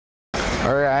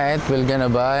Alright, we're gonna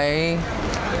buy.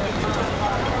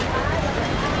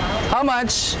 How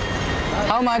much?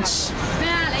 How much?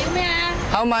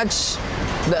 How much?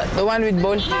 The one with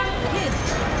bowl?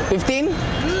 15?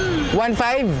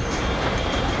 1.5?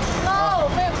 No,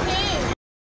 15.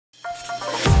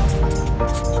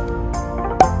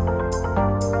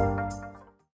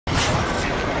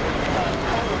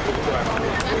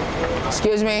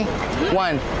 Excuse me.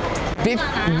 One. Beef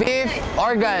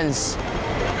organs.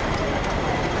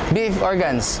 Beef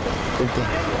organs. 50.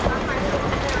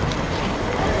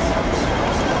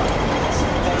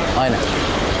 Okay na.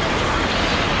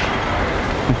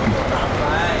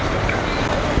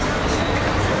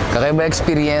 Kakaiba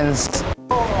experience.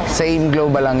 Same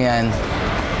global lang yan.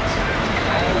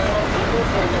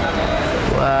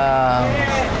 Wow.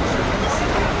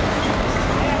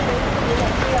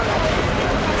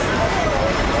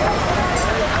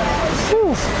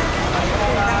 Whew.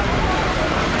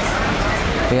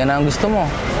 Yan ang gusto mo.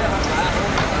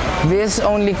 This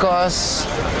only costs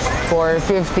for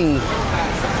 50.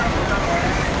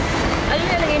 Ano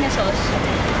nilagay na sauce?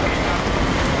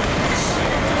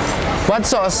 What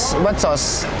sauce? What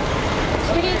sauce?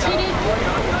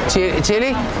 Chili.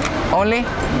 Chili? Only?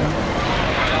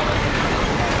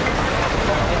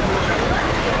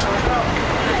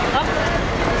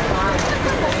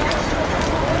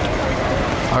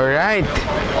 Alright.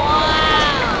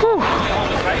 Wow!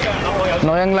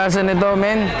 No yung lasa nito,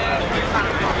 men.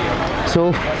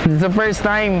 So, it's the first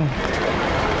time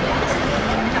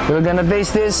we're gonna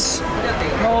taste this.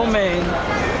 No, man. Me.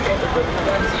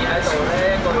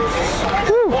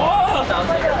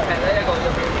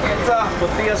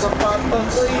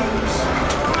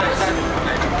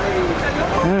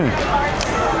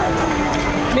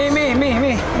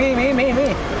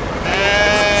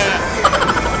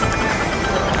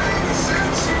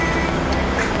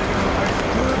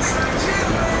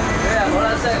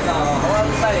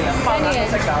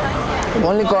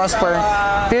 Only cost for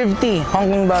 50 Hong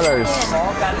Kong dollars.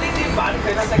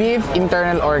 Beef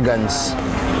internal organs.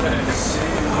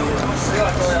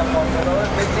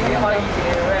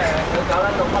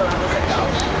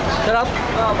 Sarap.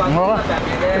 Oh.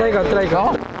 Try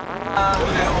ko.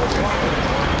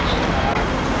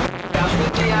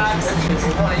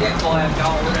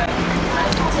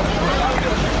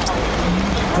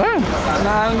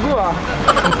 Nanggo ah.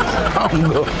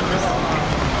 Nanggo.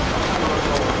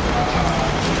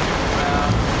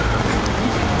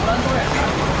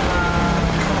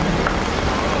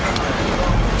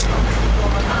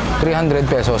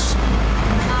 ₱300.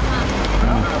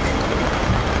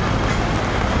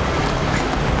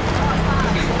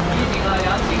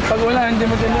 Pag wala, hindi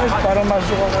mo tinus para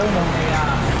masuka kayo, no?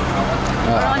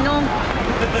 Parang ano?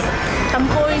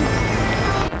 Tampoy.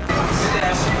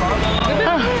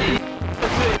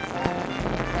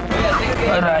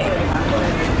 Alright.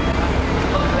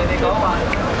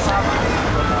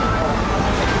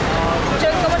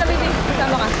 Check ka muna, baby.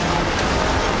 Sama ka.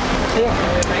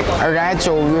 Alright,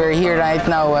 so we're here right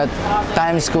now at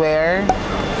Times Square,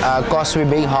 Causeway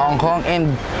Bay, Hong Kong,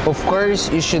 and of course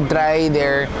you should try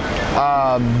their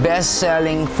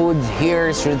best-selling food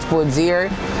here, street foods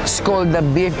here. It's called the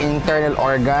beef internal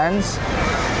organs.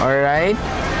 Alright,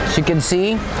 as you can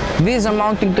see, this is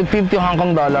amounting to 50 Hong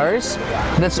Kong dollars.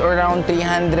 That's around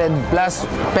 300 plus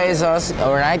pesos,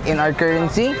 alright, in our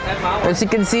currency. As you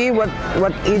can see, what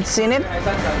it's in it.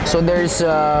 So there's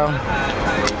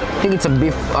I think it's a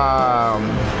beef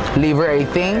liver, I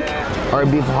think, or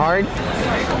beef heart.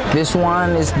 This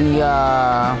one is the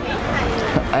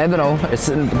I don't know, it's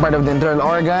part of the internal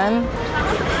organ.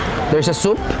 There's a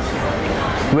soup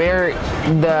where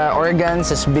the organs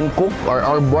has been cooked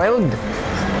or boiled.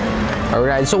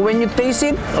 Alright, so when you taste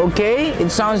it, okay,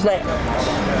 it sounds like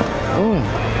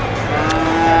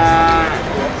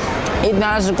it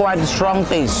has quite a strong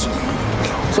taste.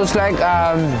 So it's like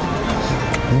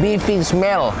beefy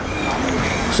smell.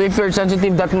 So if you're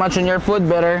sensitive that much on your food,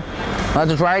 better not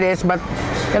to try this, but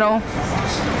you know,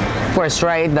 first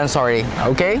try it, then sorry,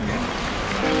 okay?